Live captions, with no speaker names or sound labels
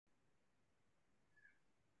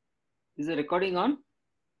Is the recording on?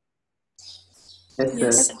 Yes,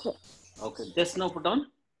 Yes, sir. sir. Okay, just now put on.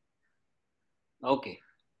 Okay.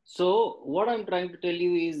 So what I'm trying to tell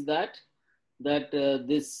you is that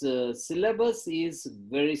this syllabus is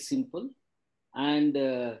very simple, and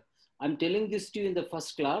I'm telling this to you in the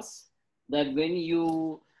first class that when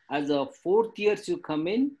you, as a fourth years, you come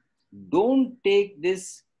in, don't take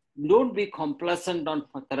this, don't be complacent on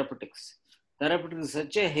therapeutics. Therapeutics is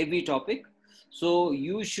such a heavy topic, so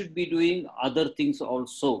you should be doing other things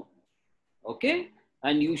also. Okay,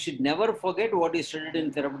 and you should never forget what is studied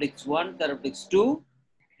in therapeutics 1, therapeutics 2,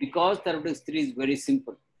 because therapeutics 3 is very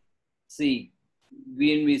simple. See,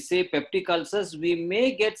 when we say peptic ulcers, we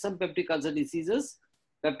may get some peptic ulcer diseases,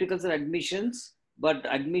 peptic ulcer admissions, but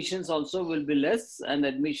admissions also will be less, and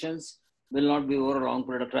admissions will not be over a long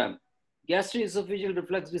period of time. Gastroesophageal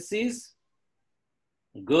reflux disease,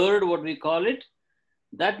 GERD, what we call it,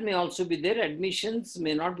 that may also be there. Admissions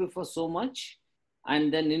may not be for so much.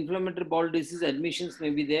 And then inflammatory bowel disease, admissions may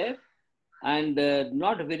be there. And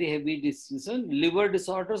not very heavy disease. Liver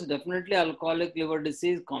disorders, definitely alcoholic liver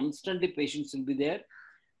disease, constantly patients will be there.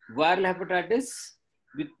 Viral hepatitis,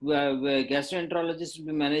 gastroenterologists will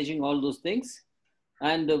be managing all those things.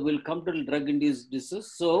 And we'll come to drug-induced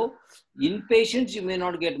disease. So in patients, you may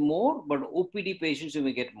not get more, but OPD patients, you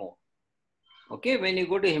may get more. Okay, when you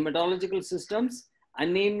go to hematological systems,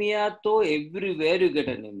 anemia, though everywhere you get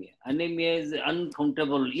anemia. Anemia is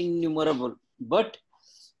uncountable, innumerable. But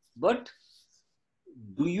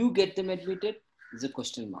do you get them admitted? Is a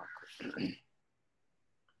question mark.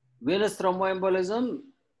 Venous thromboembolism,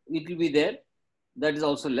 it will be there. That is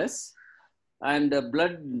also less. And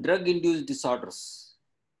drug-induced disorders.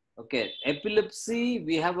 Okay, epilepsy,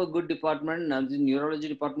 we have a good department. Now the neurology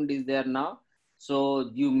department is there now.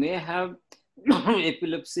 So you may have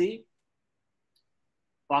epilepsy.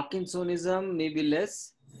 Parkinsonism may be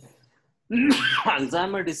less.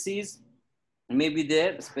 Alzheimer disease may be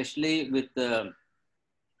there, especially with the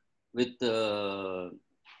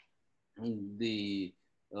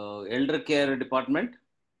elder care department.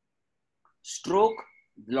 Stroke,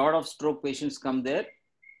 a lot of stroke patients come there.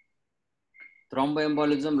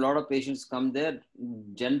 Thromboembolism, a lot of patients come there.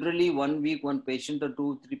 Generally, 1 week, one patient or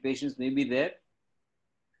 2-3 patients may be there.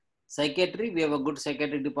 Psychiatry, we have a good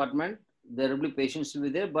psychiatric department. There will be patients will be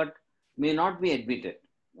there, but may not be admitted.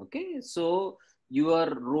 Okay, so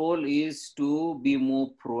your role is to be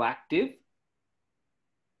more proactive.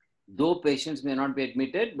 Though patients may not be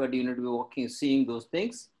admitted, but you need to be working, seeing those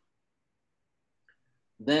things.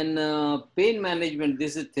 Then pain management,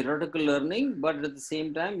 this is theoretical learning, but at the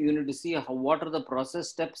same time, you need to see what are the process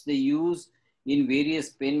steps they use in various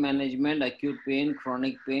pain management, acute pain,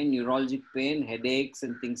 chronic pain, neurologic pain, headaches,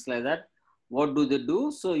 and things like that. What do they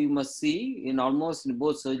do? So you must see in almost in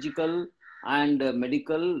both surgical and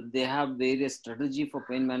medical, they have various strategy for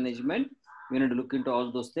pain management. You need to look into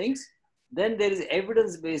all those things. Then there is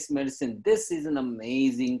evidence-based medicine. This is an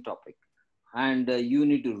amazing topic. And you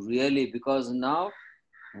need to really, because now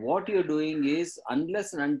what you're doing is,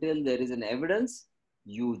 unless and until there is an evidence,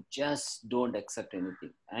 you just don't accept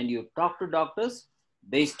anything. And you talk to doctors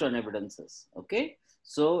based on evidences. Okay.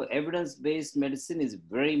 So evidence-based medicine is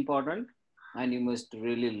very important. And you must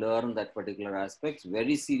really learn that particular aspect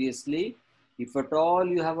very seriously. If at all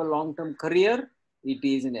you have a long-term career, it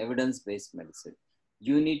is in evidence-based medicine.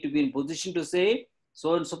 You need to be in position to say,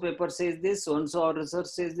 so-and-so paper says this, so-and-so research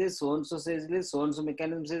says this, so-and-so says this, so-and-so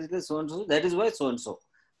mechanism says this, so-and-so, that is why so-and-so.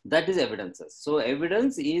 That is evidences. So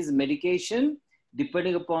evidence is medication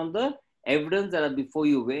depending upon the evidence that are before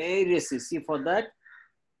you. Various, see, for that,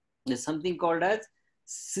 there's something called as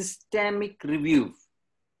systemic review.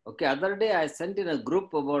 Okay, other day I sent in a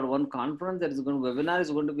group about one conference that is going to, webinar is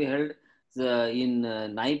going to be held in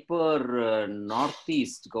Naipur,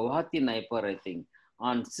 Northeast, Guwahati, Naipur, I think,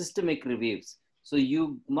 on systemic reviews. So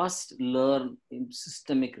you must learn in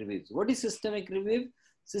systemic reviews. What is systemic review?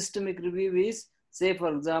 Systemic review is, say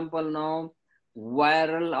for example now,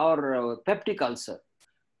 viral or peptic ulcer.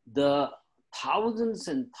 The thousands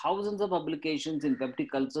and thousands of publications in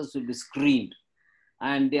peptic ulcers will be screened,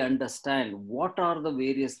 and they understand what are the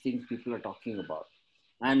various things people are talking about.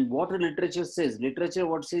 And what the literature says. Literature,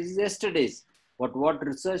 what says is yesterday's. What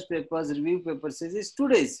research papers, review papers says is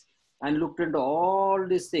today's. And looked into all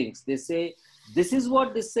these things. They say, this is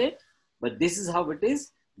what they said, but this is how it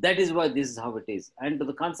is. That is why this is how it is. And to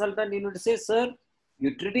the consultant, you need to say, sir,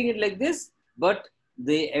 you're treating it like this, but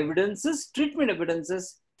the evidences, treatment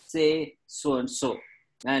evidences say so and so.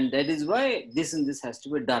 And that is why this and this has to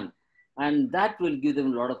be done. And that will give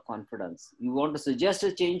them a lot of confidence. You want to suggest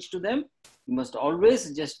a change to them, you must always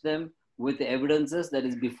suggest them with the evidences that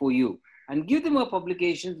is before you, and give them a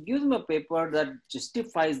publication, give them a paper that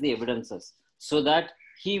justifies the evidences, so that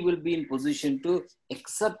he will be in position to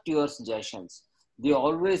accept your suggestions. They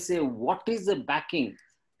always say, what is the backing?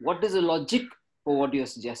 What is the logic for what you're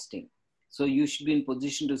suggesting? So you should be in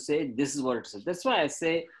position to say, this is what it says. That's why I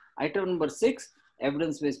say item number 6,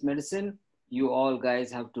 evidence-based medicine, you all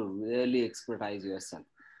guys have to really expertise yourself.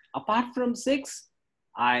 Apart from 6,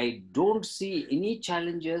 I don't see any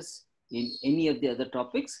challenges in any of the other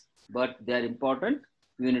topics, but they're important.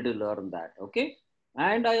 You need to learn that, okay?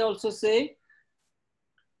 And I also say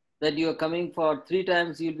that you are coming for 3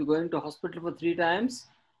 times, you'll be going to hospital for 3 times.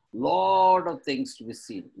 Lot of things to be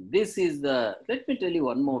seen. This is the, let me tell you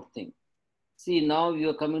one more thing. See, now you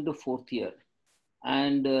are coming to 4th year,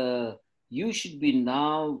 and you should be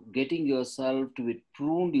now getting yourself to be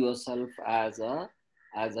pruned yourself as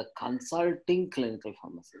a consulting clinical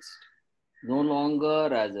pharmacist, no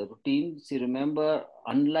longer as a routine. See, remember,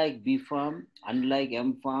 unlike B Pharm, unlike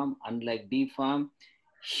M Pharm, unlike D Pharm,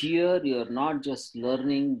 here you're not just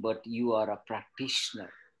learning, but you are a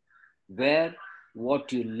practitioner, where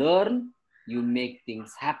what you learn, you make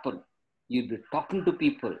things happen. You'll be talking to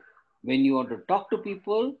people. When you want to talk to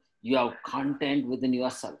people, you have content within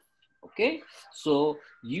yourself. Okay, so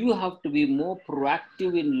you have to be more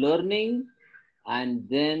proactive in learning, and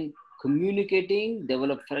then communicating,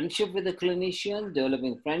 develop friendship with the clinicians,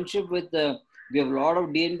 developing friendship with the, we have a lot of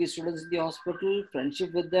DNB students in the hospital,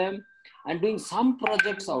 friendship with them, and doing some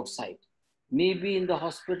projects outside, maybe in the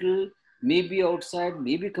hospital, maybe outside,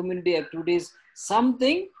 maybe community activities,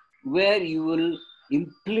 something where you will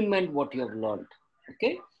implement what you have learned.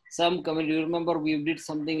 Okay, some community, remember we did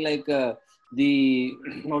something like the,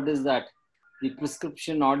 what is that? The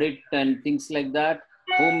prescription audit and things like that,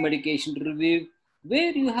 home medication review,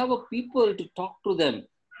 where you have a people to talk to them.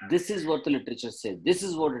 This is what the literature says. This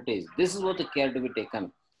is what it is. This is what the care to be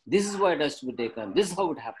taken. This is why it has to be taken. This is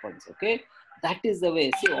how it happens. Okay, that is the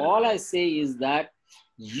way. See, all I say is that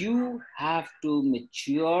you have to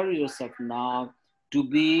mature yourself now to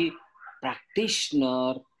be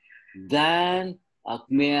practitioner than a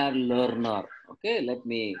mere learner. Okay, let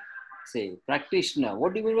me say practitioner.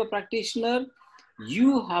 What do you mean by practitioner?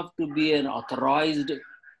 You have to be an authorized,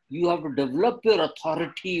 you have to develop your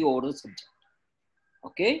authority over the subject.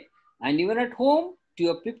 Okay, and even at home, to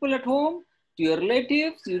your people at home, to your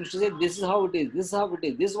relatives, you should say, this is how it is, this is how it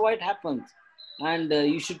is, this is why it happens. And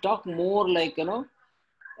you should talk more like,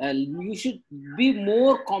 you should be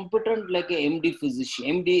more competent like a MD physician,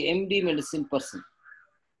 MD medicine person.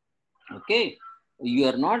 Okay, you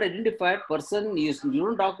are not identified person, you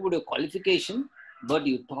don't talk about your qualification, but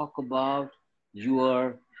you talk about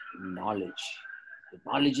your knowledge. The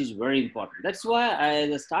knowledge is very important. That's why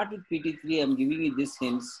I start with PT3, I'm giving you these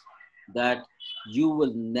hints that you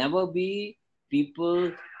will never be people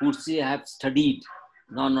who say I have studied.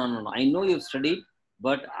 No. I know you've studied,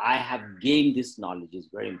 but I have gained this knowledge is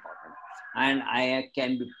very important. And I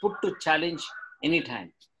can be put to challenge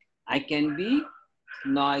anytime. I can be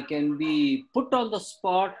put on the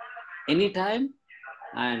spot anytime.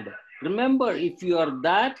 And remember, if you are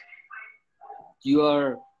that,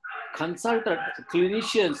 your consultant,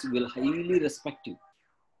 clinicians will highly respect you.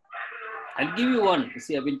 I'll give you one.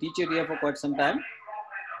 See, I've been teacher here for quite some time.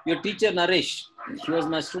 Your teacher, Naresh, he was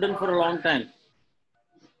my student for a long time.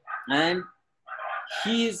 And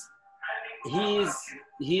his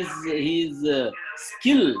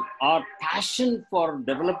skill or passion for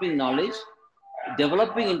developing knowledge,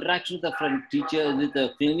 developing interaction with the friend teacher, with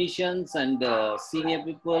the clinicians and senior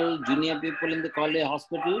people, junior people in the college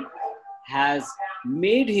hospital, has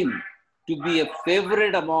made him to be a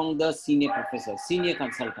favorite among the senior professors, senior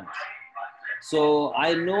consultants. So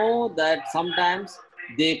I know that sometimes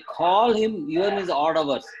they call him even his odd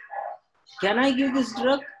hours. Can I give this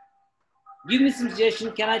drug? Give me some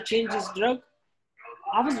suggestion. Can I change this drug?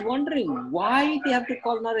 I was wondering why they have to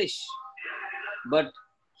call Naresh. But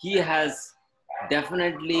he has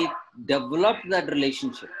definitely developed that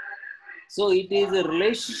relationship. So it is a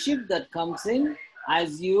relationship that comes in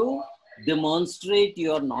as you demonstrate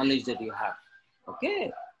your knowledge that you have.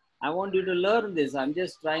 Okay, I want you to learn this. I'm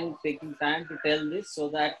just taking time to tell this so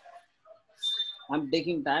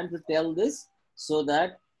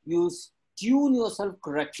that you tune yourself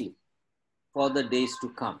correctly for the days to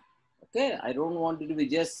come. Okay, I don't want you to be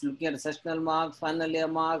just looking at sessional marks, final year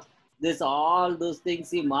marks, all those things.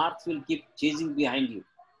 See, marks will keep chasing behind you.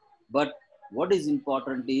 But what is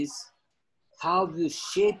important is how you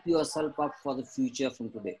shape yourself up for the future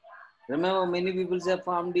from today. Remember, many people say,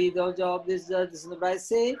 Pharm D, the job, this, but I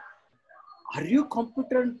say, are you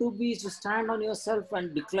competent to stand on yourself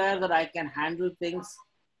and declare that I can handle things?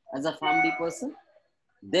 as a Pharm D person?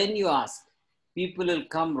 Then you ask, people will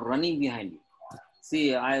come running behind you. See,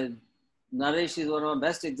 Naresh is one of the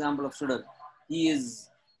best example of student. He's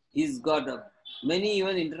got many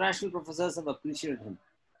even international professors have appreciated him,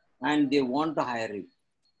 and they want to hire him.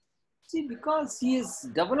 See, because he has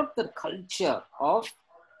developed the culture of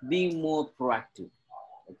being more proactive.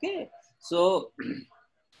 Okay, so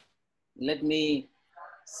let me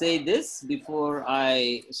say this before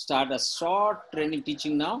I start a short training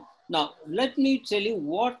teaching now. Now, let me tell you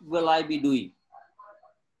what will I be doing.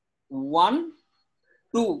 1,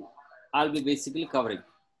 2, I'll be basically covering.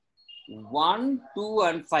 1, 2,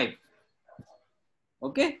 and 5.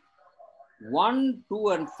 Okay, 1, 2,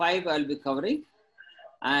 and 5 I'll be covering,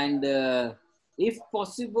 and if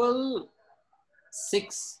possible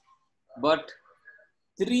 6, but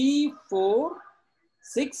 3, 4,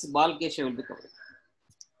 6 Balkesha will be covering.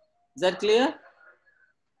 Is that clear?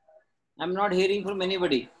 I'm not hearing from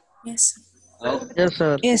anybody. Yes. Okay. Yes,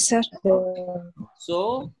 sir. Yes, sir.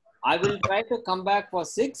 So I will try to come back for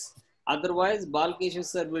 6. Otherwise, Balkesha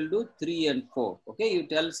sir will do 3 and 4. Okay, you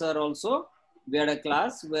tell sir also. We had a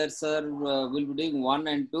class where sir will be doing 1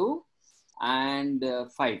 and 2 and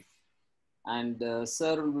 5. And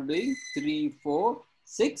sir will be doing 3, 4,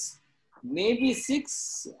 6. Maybe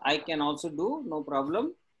 6 I can also do, no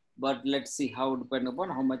problem. But let's see how depend upon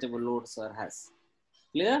how much of a load sir has.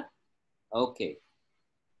 Clear? Okay.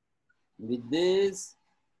 With this,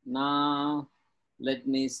 now let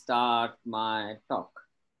me start my talk.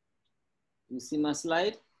 You see my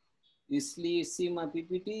slide? You see my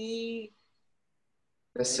PPT?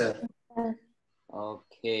 Yes, sir.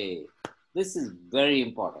 Okay. This is very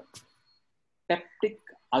important. Peptic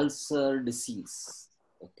ulcer disease.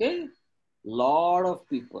 Okay. Lot of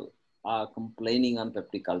people are complaining on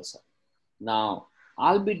peptic ulcer. Now,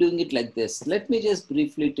 I'll be doing it like this. Let me just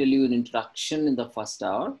briefly tell you an introduction in the first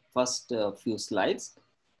hour, first few slides.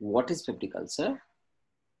 What is peptic ulcer?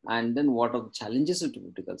 And then what are the challenges of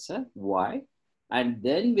peptic ulcer? Why? And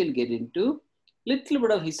then we'll get into little bit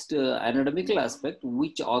of anatomical aspect,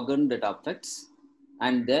 which organ that affects.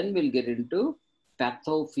 And then we'll get into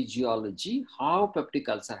pathophysiology, how peptic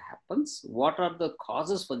ulcer happens, what are the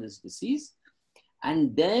causes for this disease.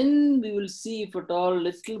 And then we will see, if at all,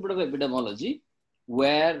 little bit of epidemiology,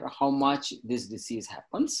 where how much this disease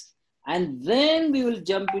happens. And then we will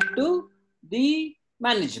jump into the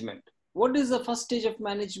management. What is the first stage of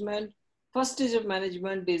management? First stage of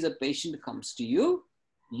management is a patient comes to you.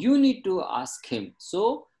 You need to ask him.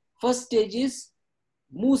 So first stage is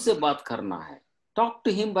मुंह से बात करना है. Talk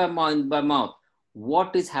to him by mouth.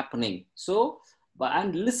 What is happening? So,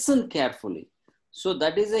 and listen carefully. So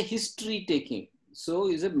that is a history taking. So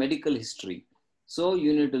is a medical history. So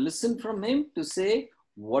you need to listen from him to say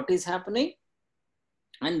what is happening.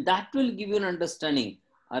 And that will give you an understanding.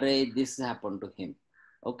 Array, this happened to him.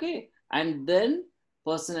 Okay. And then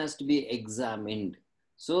person has to be examined.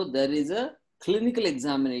 So there is a clinical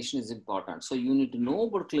examination is important. So you need to know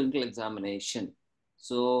about clinical examination.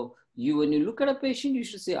 So when you look at a patient, you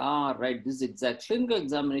should say, right, this exact clinical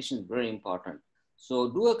examination is very important. So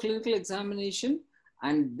do a clinical examination,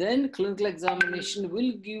 and then clinical examination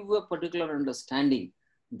will give a particular understanding.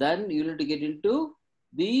 Then you need to get into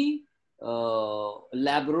the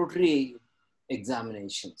laboratory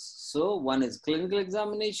examinations. So one is clinical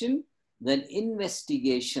examination, then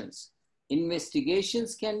investigations.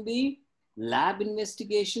 Investigations can be lab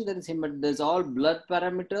investigation, there's all blood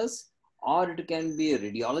parameters, or it can be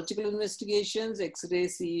radiological investigations, X-ray,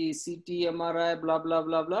 CT, MRI, blah, blah,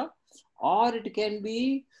 blah, blah. Or it can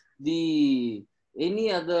be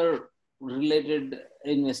any other related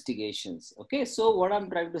investigations. Okay, so what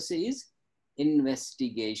I'm trying to say is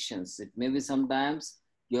investigations. It may be sometimes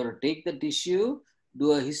you have to take the tissue,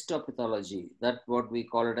 do a histopathology. That's what we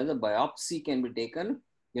call it as a biopsy can be taken,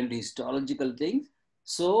 into histological things.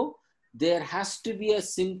 So there has to be a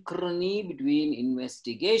synchrony between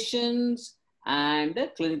investigations and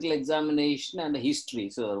clinical examination and history.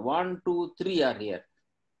 So 1, 2, 3 are here.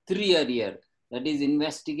 3 are here. That is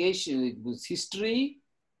investigation, history,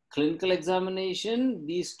 clinical examination.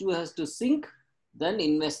 These two has to sync. Then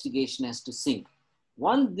investigation has to sync.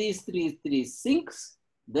 Once these three syncs,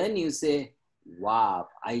 then you say, wow,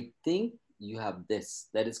 I think you have this.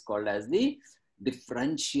 That is called as the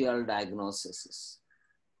differential diagnosis.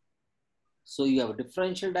 So you have a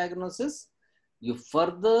differential diagnosis. You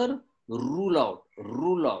further rule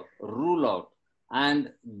out,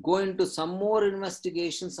 and go into some more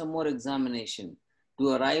investigation, some more examination to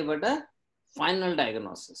arrive at a final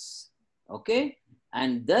diagnosis. Okay.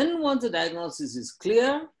 And then once the diagnosis is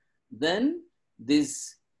clear, then the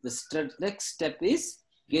next step is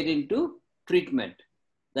get into treatment.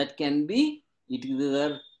 That can be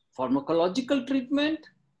either pharmacological treatment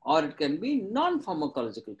or it can be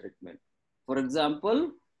non-pharmacological treatment. For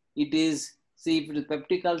example, it is, see, if it is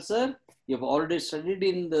peptic ulcer, you have already studied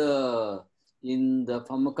in the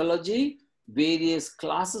pharmacology, various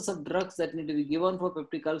classes of drugs that need to be given for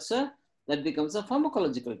peptic ulcer, that becomes a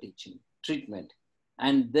pharmacological treatment.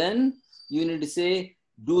 And then you need to say,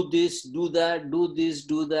 do this, do that, do this,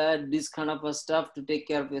 do that, this kind of a stuff to take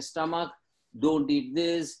care of your stomach. Don't eat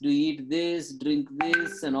this, do eat this, drink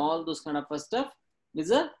this, and all those kind of a stuff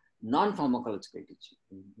is a non-pharmacological teaching,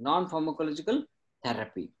 non-pharmacological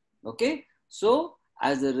therapy. Okay, so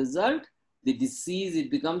as a result, the disease,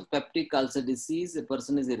 it becomes peptic ulcer disease. The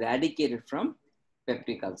person is eradicated from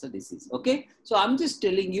peptic ulcer disease. Okay, so I'm just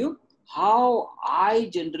telling you how I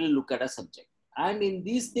generally look at a subject. And in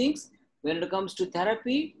these things, when it comes to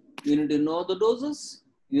therapy, you need to know the doses,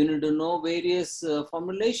 you need to know various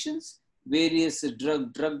formulations, various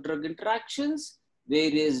drug interactions,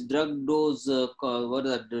 various drug dose, what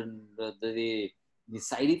are the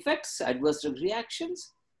side effects, adverse drug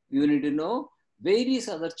reactions. You need to know various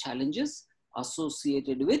other challenges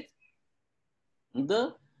associated with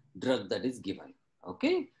the drug that is given.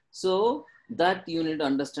 Okay, so that you need to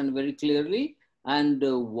understand very clearly. And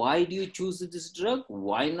why do you choose this drug?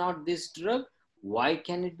 Why not this drug? Why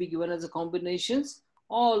can it be given as a combinations?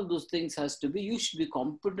 All those things has to be, you should be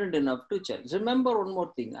competent enough to challenge. Remember one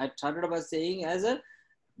more thing. I started by saying as a,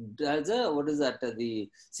 what is that?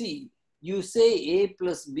 See, you say A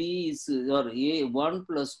plus B is, or A 1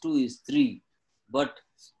 plus 2 is 3, but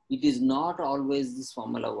it is not always this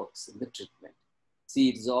formula works in the treatment. See,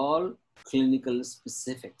 it's all clinical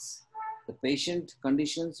specifics. The patient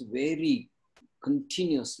conditions vary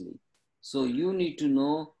continuously. So you need to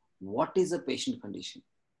know what is a patient condition,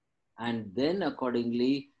 and then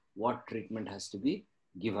accordingly, what treatment has to be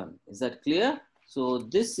given. Is that clear? So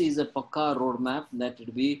this is a Pakka roadmap that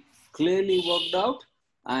will be clearly worked out.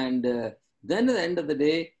 And then at the end of the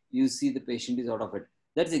day, you see the patient is out of it.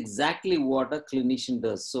 That's exactly what a clinician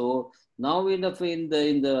does. So now in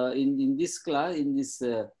this class, in this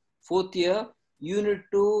fourth year, you need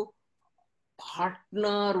to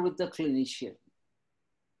partner with the clinician.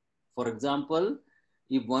 For example,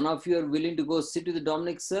 if one of you are willing to go sit with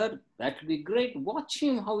Dominic sir, that would be great. Watch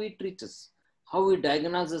him, how he treats us, how he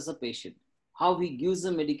diagnoses a patient, how he gives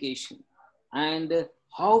the medication, and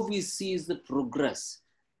how he sees the progress.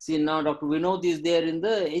 See, now Dr. Vinod is there in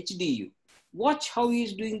the HDU. Watch how he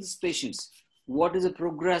is doing these patients. What is the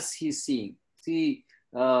progress he is seeing? See,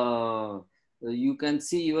 you can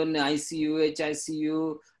see even ICU,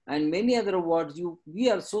 HICU, and many other wards. We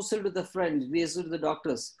are social with the friends, we are social with the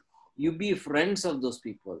doctors. You be friends of those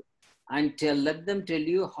people and let them tell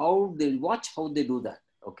you how they watch, how they do that.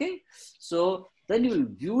 Okay. So then you will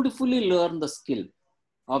beautifully learn the skill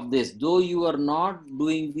of this. Though you are not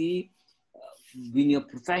doing in your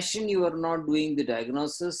profession, you are not doing the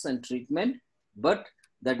diagnosis and treatment, but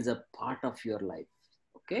that is a part of your life.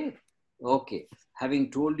 Okay. Okay.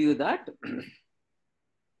 Having told you that,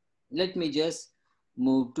 let me just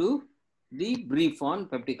move to the brief on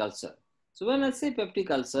peptic ulcer. So when I say peptic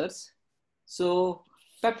ulcers, so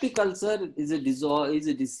peptic ulcer is a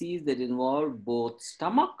disease that involves both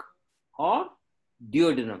stomach or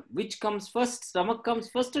duodenum. Which comes first? Stomach comes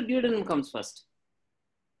first or duodenum comes first?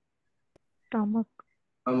 Stomach.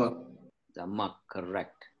 Stomach,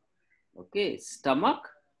 correct. Okay, stomach,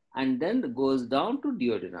 and then goes down to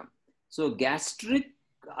duodenum. So gastric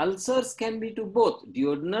ulcers can be to both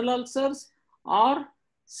duodenal ulcers or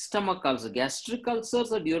stomach ulcer. Gastric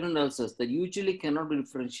ulcers or duodenal ulcers that usually cannot be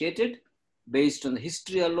differentiated based on the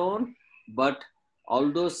history alone, but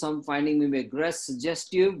although some finding may be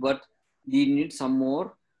suggestive, but we need some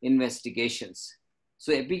more investigations.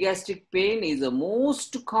 So epigastric pain is the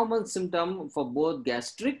most common symptom for both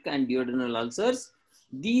gastric and duodenal ulcers.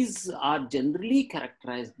 These are generally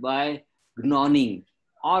characterized by gnawing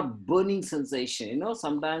or burning sensation. You know,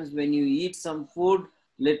 sometimes when you eat some food,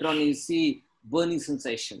 later on you see burning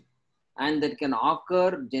sensation, and that can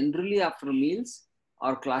occur generally after meals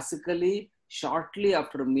or classically shortly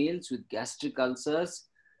after meals with gastric ulcers.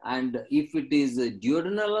 And if it is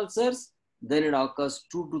duodenal ulcers, then it occurs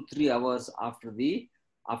 2 to 3 hours after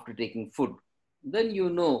taking food. Then you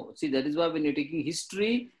know, see, that is why when you're taking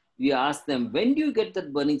history, we ask them, when do you get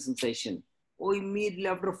that burning sensation? Oh, immediately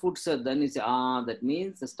after food, sir. Then you say, that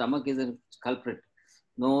means the stomach is a culprit.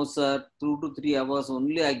 No, sir, 2 to 3 hours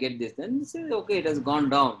only I get this. Then you say, okay, it has gone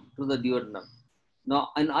down to the duodenum. Now,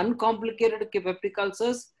 in uncomplicated peptic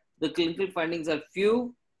ulcers, the clinical findings are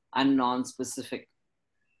few and non-specific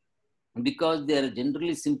because they are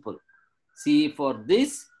generally simple. See, for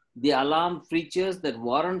this, The alarm features that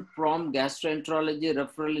warrant prompt gastroenterology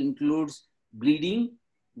referral includes bleeding.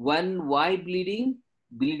 Why bleeding?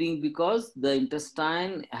 Bleeding because the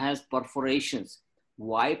intestine has perforations.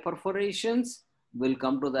 Why perforations? We'll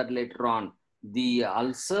come to that later on. The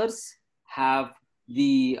ulcers have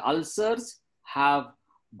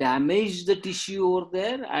damaged the tissue over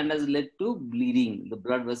there and has led to bleeding. The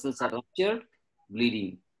blood vessels are ruptured,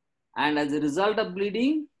 bleeding. And as a result of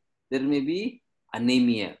bleeding, there may be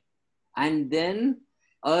anemia. And then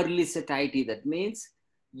early satiety. That means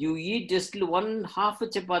you eat just one half a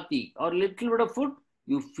chapati or little bit of food,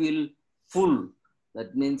 you feel full.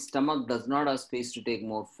 That means stomach does not have space to take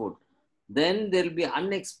more food. Then there will be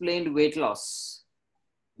unexplained weight loss.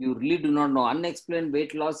 You really do not know. Unexplained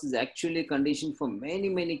weight loss is actually a condition for many,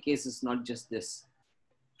 many cases, not just this.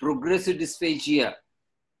 Progressive dysphagia,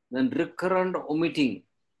 then recurrent vomiting,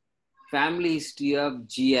 family history of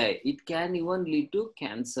GI. It can even lead to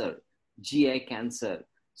cancer, GI cancer.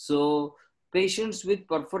 So patients with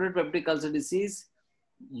perforated peptic ulcer disease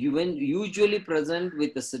usually present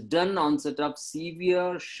with a sudden onset of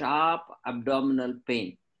severe, sharp abdominal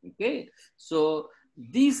pain. Okay, so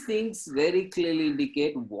these things very clearly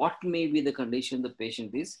indicate what may be the condition the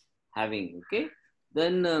patient is having. Okay,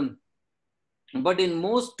 then but in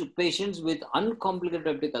most patients with uncomplicated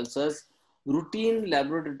peptic ulcers, routine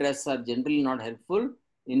laboratory tests are generally not helpful.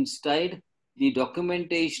 Instead, the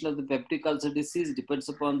documentation of the peptic ulcer disease depends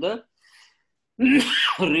upon the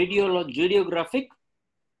radiographic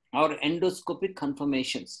or endoscopic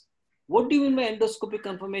confirmations. What do you mean by endoscopic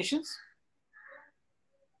confirmations?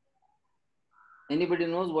 Anybody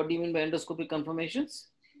knows what do you mean by endoscopic confirmations?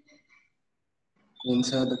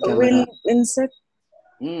 Inside the camera. We'll insert.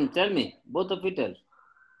 Tell me, both of you tell.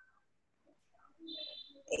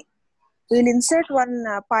 We'll insert one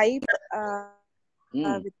pipe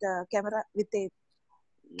with a camera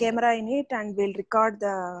in it, and we'll record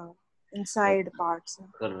the inside parts.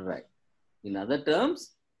 Correct. In other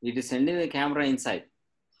terms, it is sending the camera inside.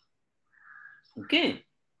 Okay,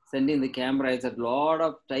 sending the camera is a lot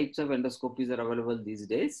of types of endoscopies are available these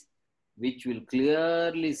days, which will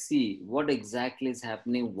clearly see what exactly is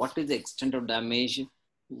happening, what is the extent of damage,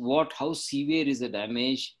 how severe is the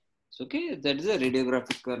damage. So, okay, that is a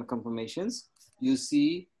radiographic confirmations. You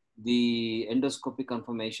see the endoscopic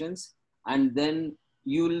confirmations, and then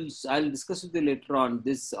I'll discuss with you later on.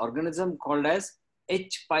 This organism called as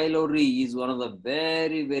H. pylori is one of the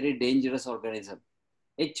very, very dangerous organism.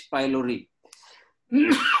 H. pylori.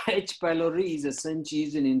 H. pylori is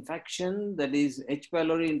essentially an infection. That is, H.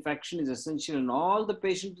 pylori infection is essential in all the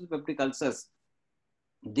patients with peptic ulcers.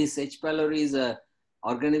 This H. pylori is an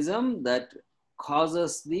organism that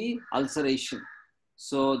causes the ulceration.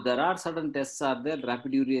 So there are certain tests are there.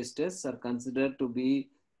 Rapid urease tests are considered the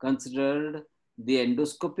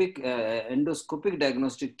endoscopic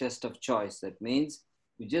diagnostic test of choice. That means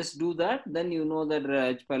you just do that, then you know that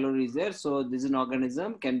H. pylori is there. So this is an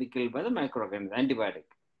organism can be killed by the microorganism, antibiotic.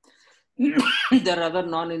 There are other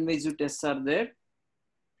non-invasive tests are there.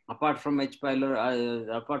 Apart from H. pylori,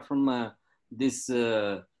 apart from this,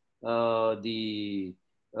 that's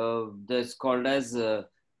called as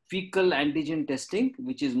fecal antigen testing,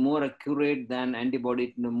 which is more accurate than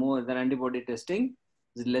antibody testing.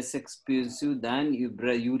 Is less expensive than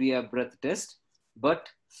urea breath test, but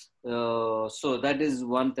so that is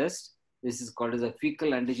one test. This is called as a fecal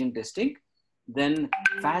antigen testing. Then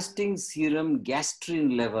fasting serum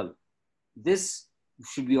gastrin level. This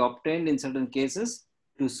should be obtained in certain cases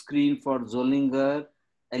to screen for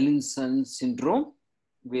Zollinger-Ellison syndrome.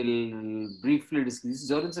 We'll briefly discuss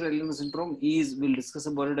Zollinger-Ellison syndrome. We'll discuss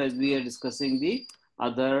about it as we are discussing the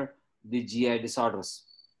GI disorders.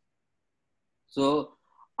 So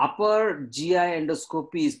upper GI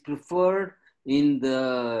endoscopy is preferred in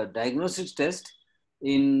the diagnostic test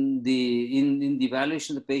in the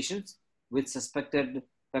evaluation of the patients with suspected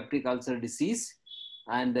peptic ulcer disease.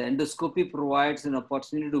 And the endoscopy provides an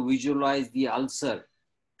opportunity to visualize the ulcer,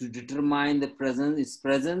 to determine its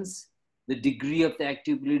presence, the degree of the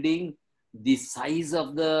active bleeding, the size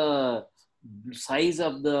of the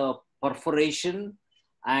perforation,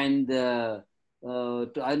 and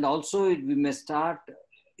also we may start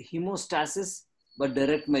hemostasis, but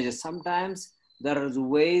direct measures. Sometimes there are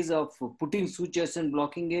ways of putting sutures and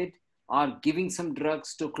blocking it, or giving some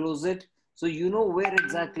drugs to close it. So you know where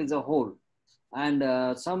exactly is the hole. And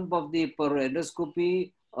some of the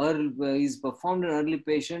endoscopy is performed in early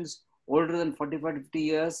patients older than 45-50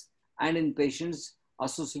 years, and in patients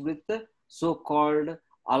associated with the so-called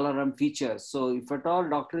alarm features. So if at all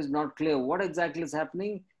doctor is not clear what exactly is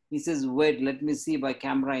happening, he says, wait, let me see by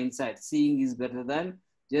camera inside. Seeing is better than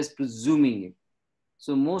just presuming it.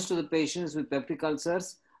 So most of the patients with peptic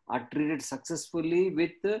ulcers are treated successfully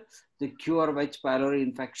with the cure of H. pylori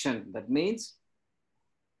infection. That means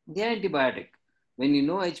the antibiotic. When you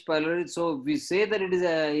know H. pylori, so if we say that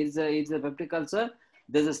it's a peptic ulcer,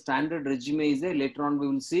 there's a standard regimen is there. Later on we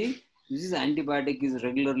will see this is antibiotic is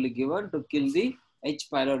regularly given to kill the H.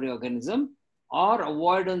 pylori organism or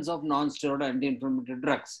avoidance of non-steroidal anti-inflammatory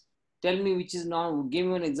drugs. Tell me which is now. Give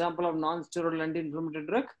me an example of non-steroidal anti-inflammatory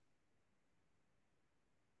drug.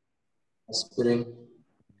 Aspirin.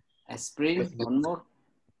 Aspirin. One more.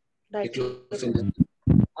 Diclofenac.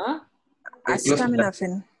 Huh?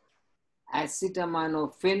 Acetaminophen.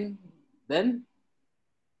 Acetaminophen. Then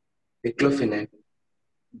Diclofenac.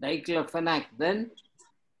 diclofenac. Then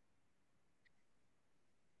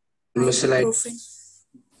Mucilide.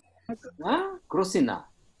 Crocina.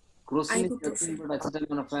 Crocin is nothing but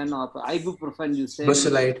acetaminophen or ibuprofen. You say.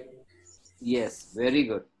 Mucilide. Yes, very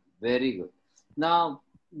good, very good. Now,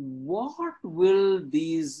 what will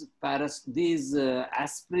these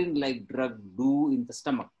aspirin-like drug do in the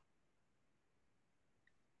stomach?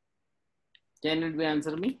 Can it be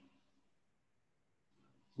answer me?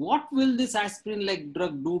 What will this aspirin-like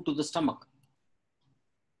drug do to the stomach?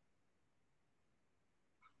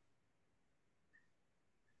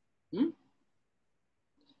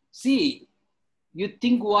 See, you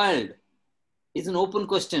think wild. It's an open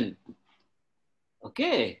question.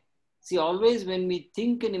 Okay. See, always when we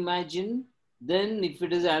think and imagine, then if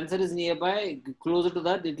it is answer is nearby, closer to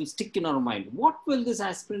that, it will stick in our mind. What will this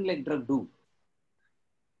aspirin-like drug do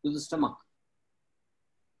to the stomach?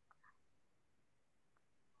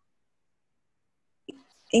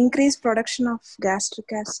 Increase production of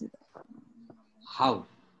gastric acid. How?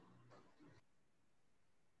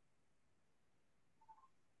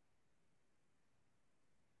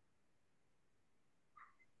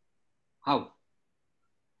 How?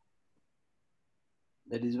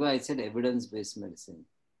 That is why I said evidence-based medicine.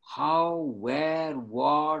 How, where,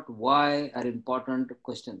 what, why are important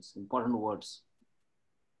questions, important words.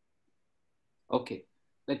 Okay,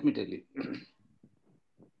 let me tell you.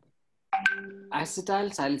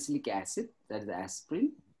 Acetyl salicylic acid, that is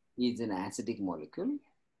aspirin, is an acidic molecule.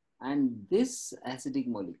 And this acidic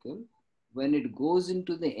molecule, when it goes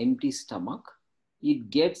into the empty stomach, it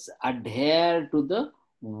gets adhered to the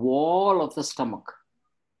wall of the stomach.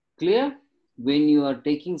 Clear? When you are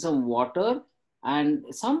taking some water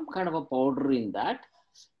and some kind of a powder in that,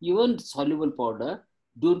 even soluble powder,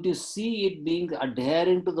 don't you see it being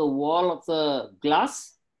adhering to the wall of the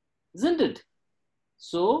glass? Isn't it?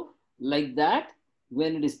 So, like that,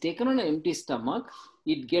 when it is taken on an empty stomach,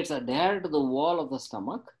 it gets adhered to the wall of the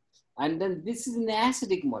stomach. And then this is an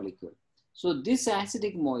acidic molecule. So, this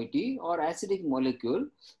acidic moiety or acidic molecule,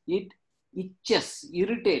 it itches,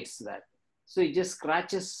 irritates that. So it just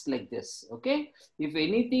scratches like this, okay? If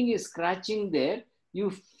anything is scratching there, you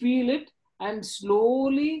feel it, and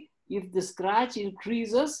slowly, if the scratch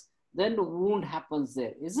increases, then the wound happens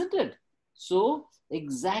there, isn't it? So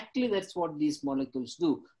exactly that's what these molecules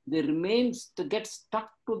do. They remain to get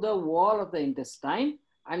stuck to the wall of the intestine,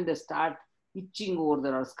 and they start itching over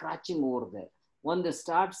there or scratching over there. When they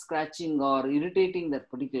start scratching or irritating that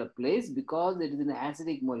particular place, because it is an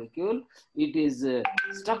acidic molecule, it is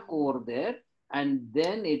stuck over there, and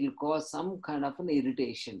then it will cause some kind of an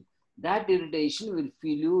irritation. That irritation will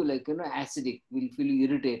feel you like, acidic, will feel you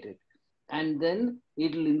irritated. And then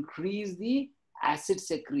it will increase the acid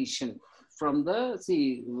secretion from the,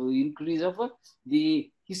 increase of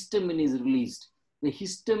the histamine is released. The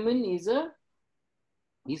histamine is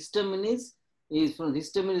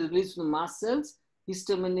released from mast cells.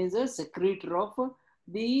 Histamine is a secretor of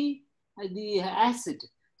the acid.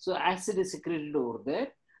 So acid is secreted over there,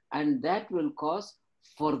 and that will cause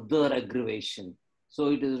further aggravation.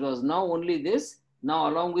 So it was now only this. Now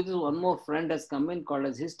along with this, one more friend has come in called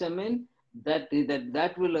as histamine. That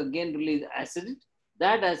will again release acid.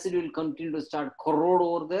 That acid will continue to start corrode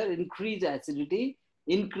over there, increase acidity,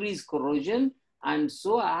 increase corrosion. And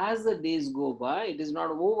so as the days go by, it is not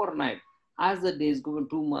overnight. As the days go by,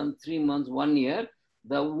 2 months, 3 months, 1 year,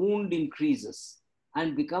 the wound increases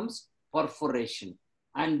and becomes perforation.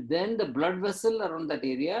 And then the blood vessel around that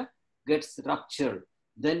area gets ruptured.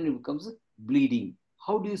 Then it becomes bleeding.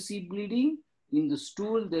 How do you see bleeding? In the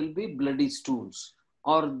stool, there will be bloody stools.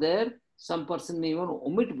 Or there, some person may even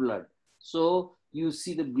omit blood. So you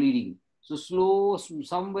see the bleeding. So slow,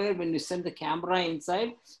 somewhere when you send the camera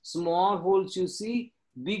inside, small holes you see,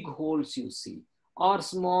 big holes you see, or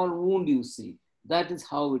small wound you see. That is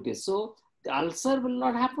how it is. So the ulcer will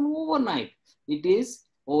not happen overnight. It is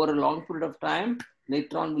over a long period of time.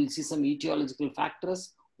 Later on, we'll see some etiological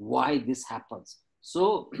factors why this happens.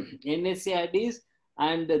 So NSAIDs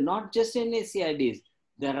And not just NSAIDs.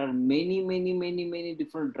 There are many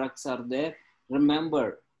different drugs are there.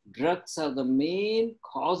 Remember, drugs are the main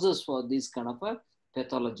causes for these kind of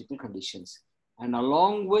pathological conditions. And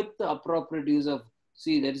along with the appropriate use of,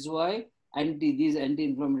 see, that is why these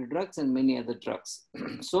anti-inflammatory drugs and many other drugs.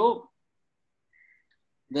 So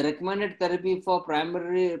the recommended therapy for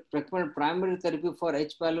primary therapy for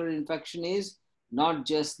H. pylori infection is not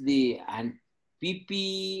just the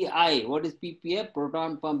PPI. What is PPI?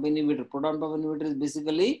 Proton pump inhibitor. Proton pump inhibitor is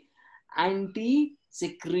basically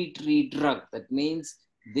anti-secretory drug. That means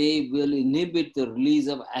they will inhibit the release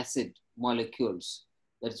of acid molecules.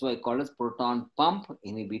 That's why called as proton pump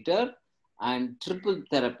inhibitor. And triple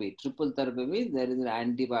therapy. Triple therapy means there is an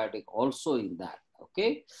antibiotic also in that.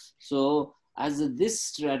 Okay. So as this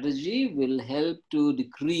strategy will help to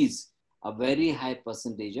decrease a very high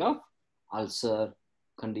percentage of ulcer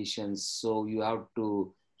conditions. So you have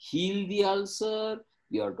to heal the ulcer,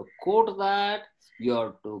 you have to coat that, you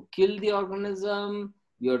have to kill the organism,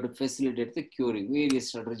 you have to facilitate the curing. Various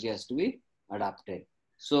strategy has to be adapted.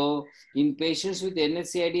 So in patients with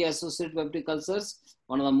NSAID associated peptic ulcers,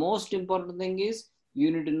 one of the most important thing is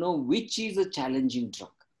you need to know which is a challenging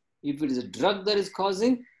drug. If it is a drug that is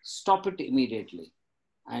causing, stop it immediately.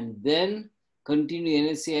 And then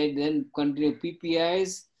continue NSAID, then continue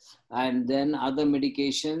PPIs, and then other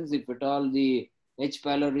medications. If at all the H.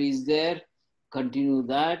 pylori is there, continue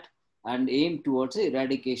that and aim towards the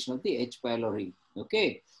eradication of the H. pylori.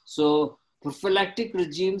 Okay. So prophylactic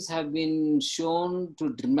regimes have been shown to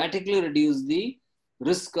dramatically reduce the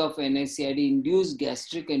risk of NSAID-induced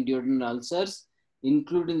gastric and duodenal ulcers,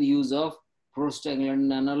 including the use of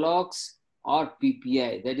prostaglandin analogs or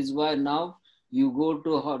PPI. That is why now you go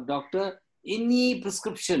to a doctor, any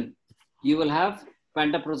prescription, you will have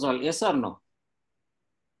pantoprazole. Yes or no?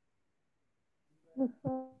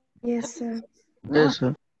 Yes, sir. Yes,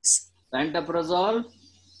 sir. Pantoprazole,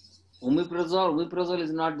 omeprazole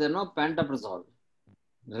is not there, no, pantoprazole.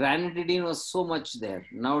 Ranitidine was so much there.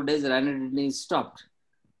 Nowadays, ranitidine is stopped.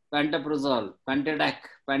 Pantoprazole, Pantadac,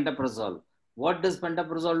 pantoprazole. What does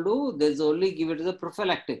pantoprazole do? There's only give it as a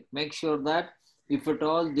prophylactic. Make sure that if at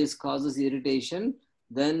all this causes irritation,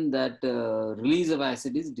 then that release of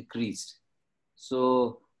acid is decreased.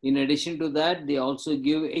 So in addition to that, they also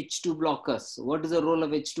give H2 blockers. What is the role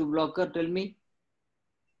of H2 blocker? Tell me.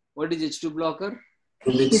 What is H2 blocker?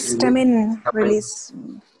 Histamine release.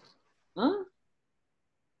 Huh?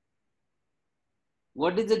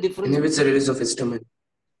 What is the difference? Inhibits the release of histamine.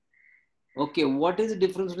 Okay, what is the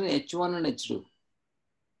difference between H1 and H2?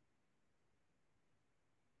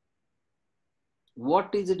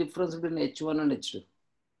 What is the difference between H1 and H2?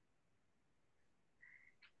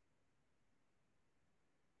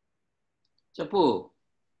 Chapu,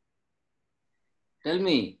 tell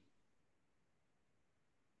me.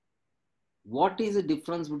 What is the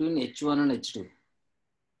difference between H1 and H2?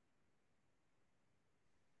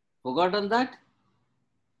 Forgotten that?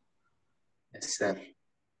 Yes, sir.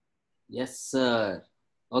 Yes, sir.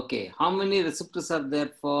 Okay, how many receptors are there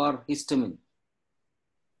for histamine?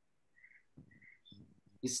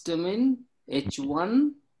 Histamine,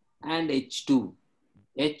 H1 and H2.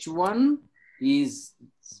 H1 is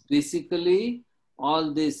basically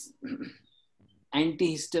all this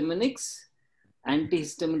antihistaminics,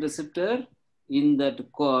 antihistamine receptor in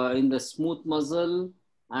the smooth muscle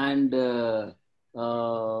and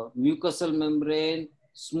mucosal membrane,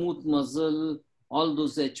 smooth muscle, all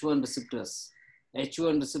those H1 receptors.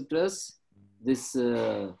 H1 receptors, this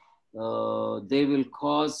they will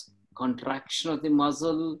cause contraction of the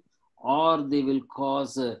muscle, or they will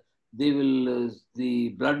cause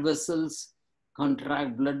the blood vessels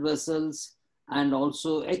contract, blood vessels, and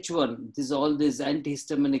also H1. All these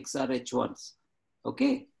antihistaminics are H1s.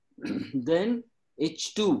 Okay. Then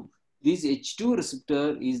H2. This H2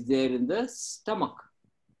 receptor is there in the stomach.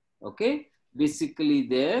 Okay. Basically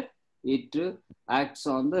there it acts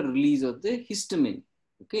on the release of the histamine.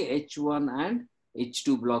 Okay. H1 and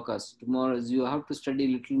H2 blockers. Tomorrow you have to study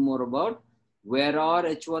a little more about where are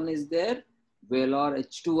H1 is there, where are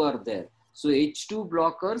H2 are there. So H2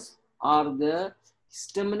 blockers are the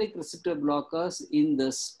histaminic receptor blockers in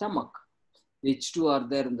the stomach. H2 are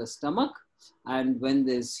there in the stomach. And when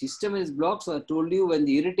this histamine is blocked, so I told you when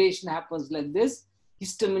the irritation happens like this,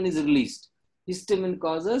 histamine is released. Histamine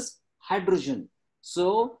causes hydrogen.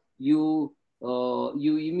 So you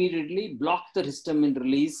immediately block the histamine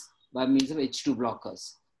release by means of H2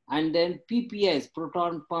 blockers. And then PPIs,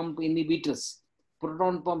 proton pump inhibitors.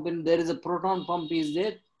 Proton pump, there is a proton pump is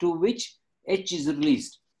there to which H is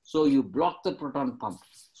released. So you block the proton pump.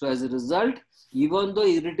 So as a result, even though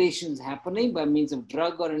irritation is happening by means of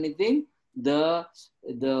drug or anything, the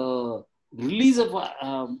release of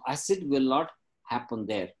acid will not happen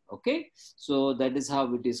there. Okay, so that is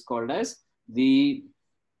how it is called as the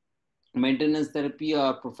maintenance therapy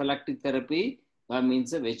or prophylactic therapy by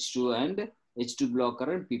means of H2 and H2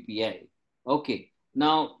 blocker and PPI. Okay,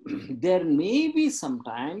 now there may be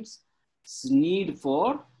sometimes need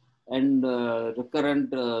for and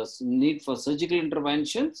recurrent need for surgical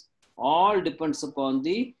interventions. All depends upon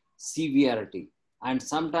the severity. And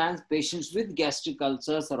sometimes patients with gastric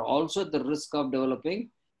ulcers are also at the risk of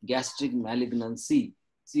developing gastric malignancy.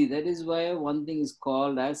 See, that is why one thing is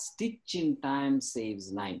called as stitch in time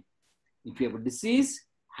saves nine. If you have a disease,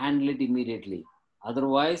 handle it immediately.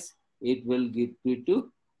 Otherwise, it will lead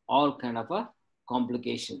to all kind of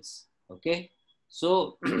complications. Okay.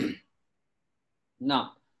 So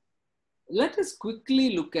now let us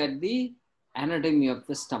quickly look at the anatomy of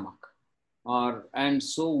the stomach. And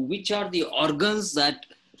so which are the organs that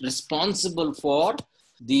responsible for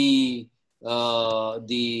the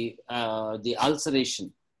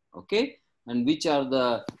ulceration, okay, and which are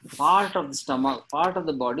the part of the stomach, part of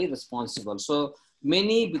the body responsible. So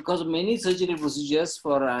because many surgical procedures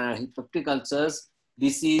for peptic ulcers,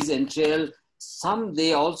 disease, entrail, some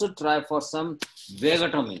they also try for some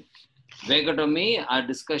vagotomy. Vagotomy, our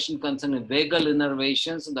discussion concerning vagal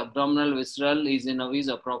innervations and the abdominal visceral is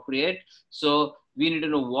appropriate. So we need to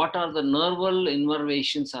know what are the nerval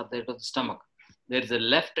innervations are there to the stomach. There is a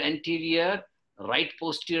left anterior, right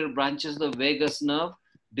posterior branches of the vagus nerve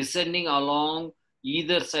descending along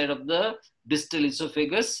either side of the distal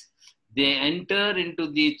esophagus. They enter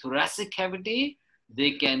into the thoracic cavity.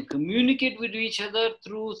 They can communicate with each other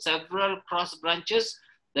through several cross branches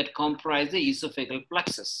that comprise the esophageal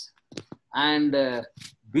plexus. And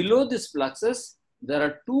below this plexus, there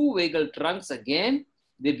are two vagal trunks again.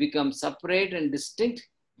 They become separate and distinct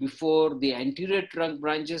before the anterior trunk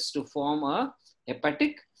branches to form a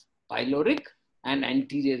hepatic, pyloric, and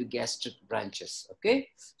anterior gastric branches. Okay,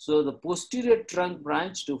 so the posterior trunk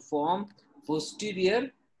branch to form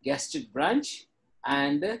posterior gastric branch,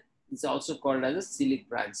 and it's also called as a celiac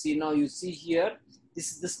branch. See, now you see here,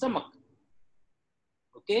 this is the stomach.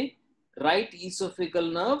 Okay, right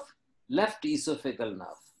esophageal nerve, left esophageal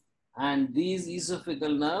nerve, and these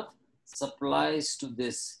esophageal nerve supplies to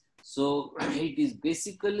this. So it is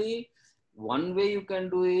basically, one way you can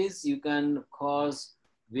do is you can cause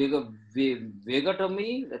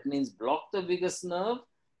vagotomy, that means block the vagus nerve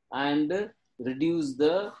and reduce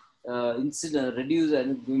the reduce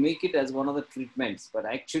and make it as one of the treatments. But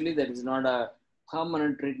actually that is not a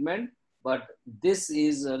permanent treatment, but this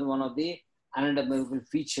is one of the anatomical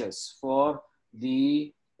features for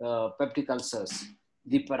the peptic ulcers.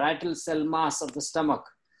 The parietal cell mass of the stomach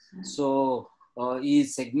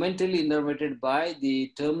is segmentally innervated by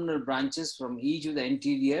the terminal branches from each of the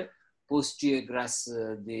anterior, posterior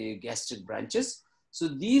the gastric branches. So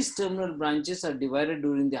these terminal branches are divided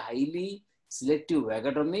during the highly selective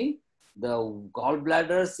vagotomy. The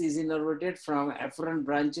gallbladders is innervated from afferent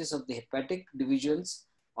branches of the hepatic divisions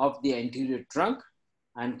of the anterior trunk,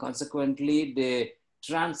 and consequently the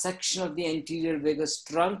transection of the anterior vagus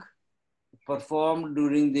trunk performed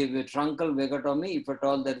during the truncal vagotomy, if at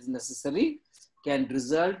all that is necessary, can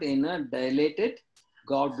result in a dilated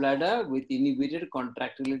gallbladder with inhibited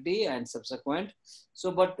contractility and subsequent.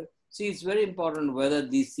 So, but see, it's very important whether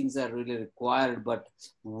these things are really required, but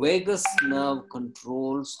vagus nerve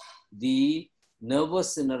controls the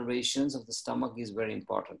nervous innervations of the stomach is very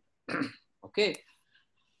important. Okay.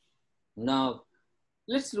 Now,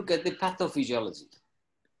 let's look at the pathophysiology.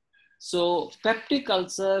 So, peptic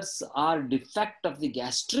ulcers are defect of the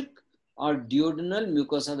gastric or duodenal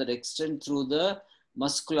mucosa that extend through the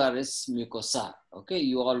muscularis mucosa. Okay,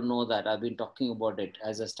 you all know that. I've been talking about it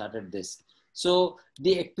as I started this. So,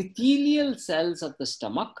 the epithelial cells of the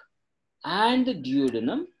stomach and the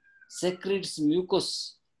duodenum secretes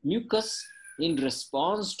mucus in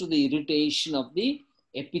response to the irritation of the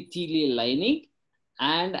epithelial lining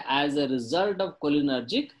and as a result of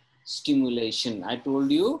cholinergic stimulation. I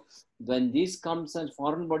told you, when this comes and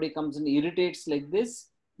foreign body comes and irritates like this,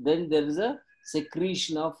 then there is a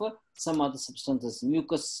secretion of some other substances.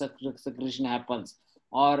 Mucus secretion happens,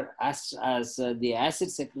 or as the acid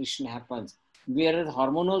secretion happens, whereas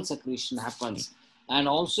hormonal secretion happens. And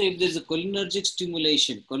also if there is a cholinergic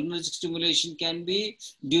stimulation can be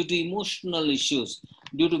due to emotional issues,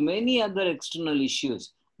 due to many other external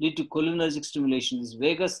issues, due to cholinergic stimulation. This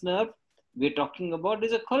vagus nerve we're talking about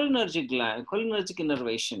is a cholinergic gland, cholinergic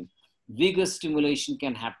innervation. Vagus stimulation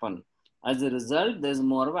can happen. As a result, there's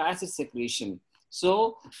more of acid secretion.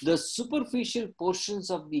 So the superficial portions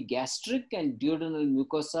of the gastric and duodenal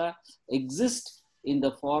mucosa exist in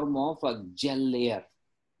the form of a gel layer,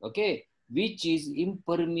 okay, which is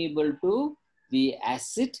impermeable to the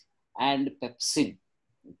acid and pepsin,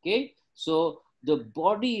 okay. So the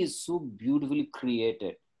body is so beautifully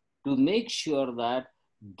created to make sure that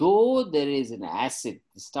though there is an acid,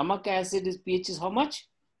 the stomach acid is pH is how much?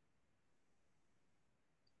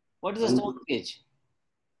 What is the stomach pH?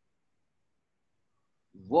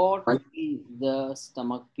 What is the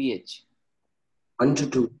stomach pH? 1 to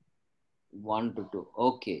 2. 1 to 2.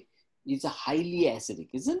 Okay. It's a highly acidic,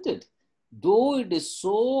 isn't it? Though it is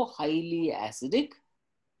so highly acidic,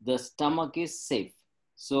 the stomach is safe.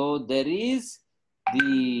 So there is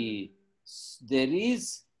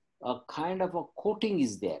a kind of a coating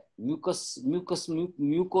is there,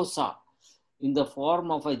 mucosa in the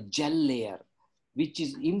form of a gel layer, which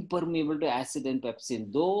is impermeable to acid and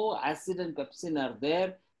pepsin. Though acid and pepsin are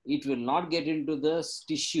there, it will not get into the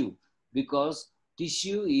tissue because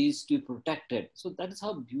tissue is to be protected. So that is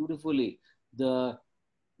how beautifully the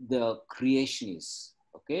creation is,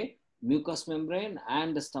 okay? Mucous membrane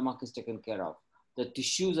and the stomach is taken care of. The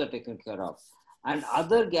tissues are taken care of. And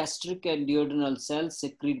other gastric and duodenal cells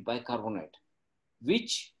secrete bicarbonate,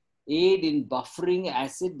 which aid in buffering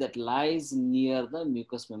acid that lies near the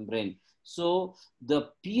mucous membrane. So the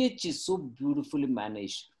pH is so beautifully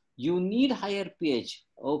managed. You need higher pH,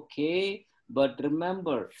 okay, but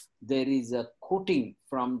remember there is a coating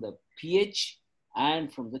from the pH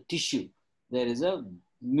and from the tissue. There is a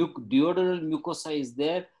duodenal mucosa is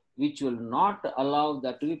there, which will not allow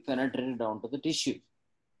that to be penetrated down to the tissue.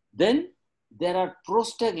 Then there are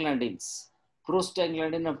prostaglandins.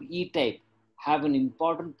 Prostaglandin of E type have an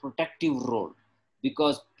important protective role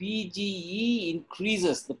because PGE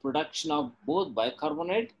increases the production of both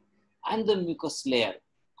bicarbonate and the mucous layer.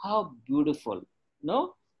 How beautiful,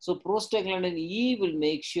 no? So prostaglandin E will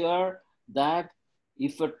make sure that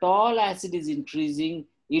if at all acid is increasing,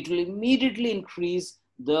 it will immediately increase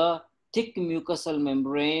the thick mucosal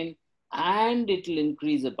membrane and it will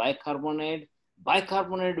increase the bicarbonate.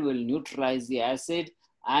 Bicarbonate will neutralize the acid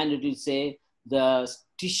and it will say the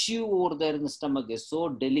tissue over there in the stomach is so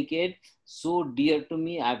delicate, so dear to